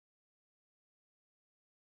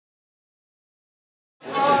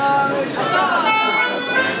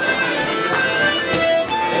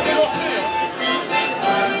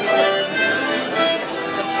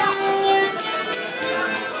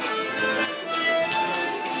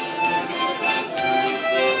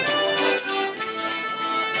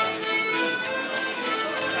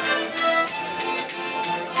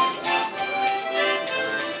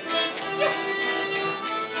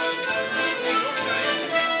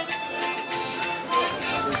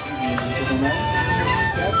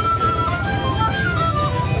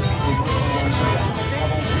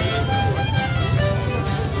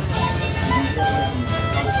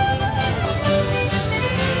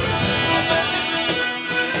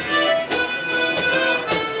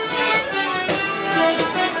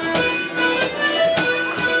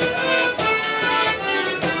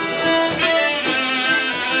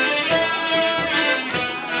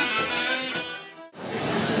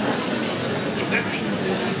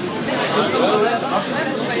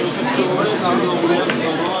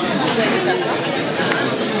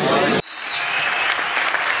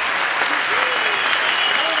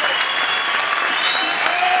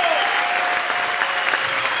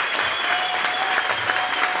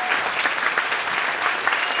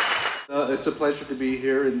it's a pleasure to be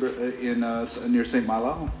here near St.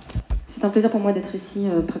 Malo. C'est un plaisir pour moi d'être ici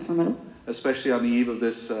près de Saint-Malo. Especially on the eve of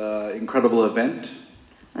this incredible event.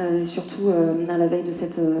 Surtout à la veille de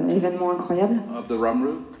cet événement incroyable. Of the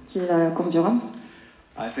Rhum. Qui est la course du Rhum.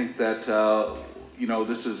 I think that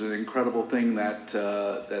this is an incredible thing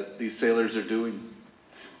that these sailors are doing.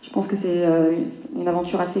 Je pense que c'est une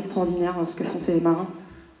aventure assez extraordinaire ce que font ces marins.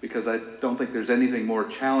 Because I don't think there's anything more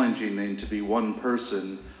challenging than to be one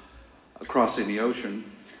person crossing the ocean.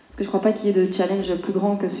 Parce que je crois pas qu'il y ait de challenge plus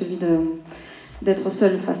grand que celui d'être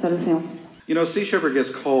seul face à l'océan. Sea Shepherd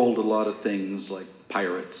gets called a lot of things like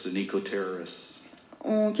pirates and eco-terrorists.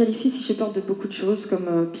 On qualifie Sea Shepherd de beaucoup de choses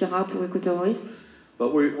comme pirates ou éco-terroristes.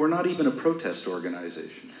 But we're not even a protest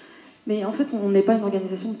organization. Mais en fait, on n'est pas une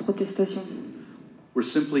organisation de protestation. We're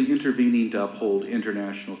simply intervening to uphold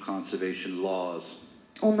international conservation laws.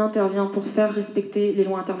 On intervient pour faire respecter les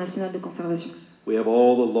lois internationales de conservation. We have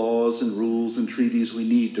all the laws and rules and treaties we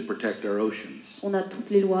need to protect our oceans. On a toutes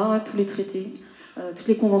les lois, tous les traités, toutes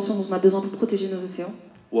les conventions dont on a besoin pour protéger nos océans.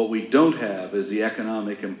 What we don't have is the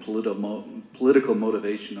economic and political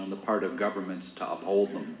motivation on the part of governments to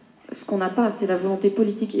uphold them. Ce qu'on n'a pas, c'est la volonté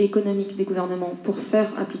politique et économique des gouvernements pour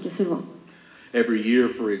faire appliquer ces lois. Every year,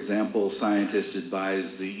 for example, scientists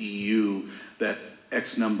advise the EU that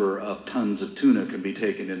X number of tons of tuna can be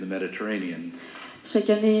taken in the Mediterranean. Chaque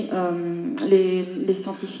année, les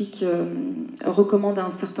scientifiques recommandent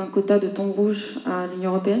un certain quota de thon rouge à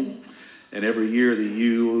l'Union européenne. And every year, the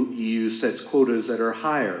EU sets quotas that are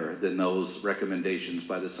higher than those recommendations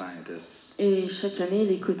by the scientists. Et chaque année,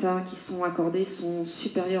 les quotas qui sont accordés sont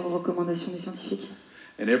supérieurs aux recommandations des scientifiques.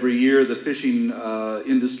 And every year, the fishing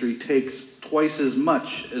industry takes twice as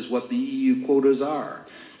much as what the EU quotas are.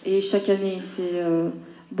 Et chaque année, c'est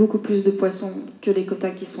beaucoup plus de poissons que les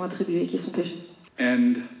quotas qui sont attribués, qui sont pêchés.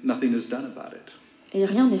 And nothing is done about it. Et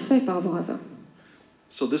rien n'est fait par rapport à ça.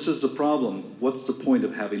 So this is the problem. What's the point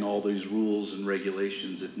of having all these rules and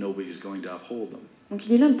regulations if nobody's going to uphold them? Donc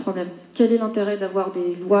il est là le problème. Quel est l'intérêt d'avoir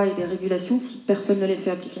des lois et des régulations si personne ne les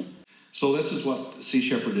fait appliquer? So this is what Sea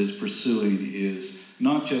Shepherd is pursuing, is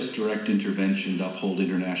not just direct intervention to uphold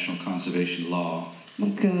international conservation law.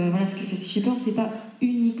 Donc voilà, ce que fait Sea Shepherd, c'est pas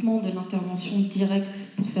uniquement de l'intervention directe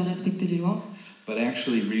pour faire respecter les lois, but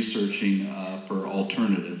actually researching for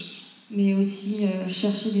alternatives. Mais aussi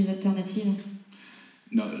chercher des alternatives.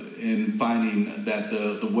 No, and finding that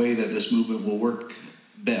the way that this movement will work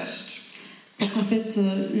best. Parce qu'en fait,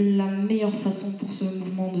 la meilleure façon pour ce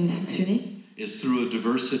mouvement de fonctionner, is through a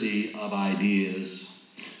diversity of ideas.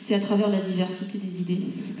 C'est à travers la diversité des idées.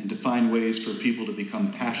 And to find ways for people to become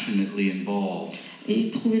passionately involved. Et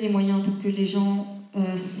trouver les moyens pour que les gens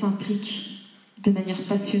s'impliquent de manière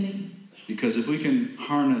passionnée. Because if we can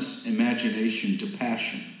harness imagination to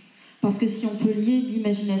passion. Parce que si on peut lier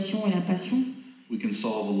l'imagination et la passion, we can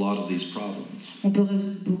solve a lot of these problems. On peut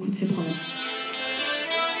résoudre beaucoup de ces problèmes.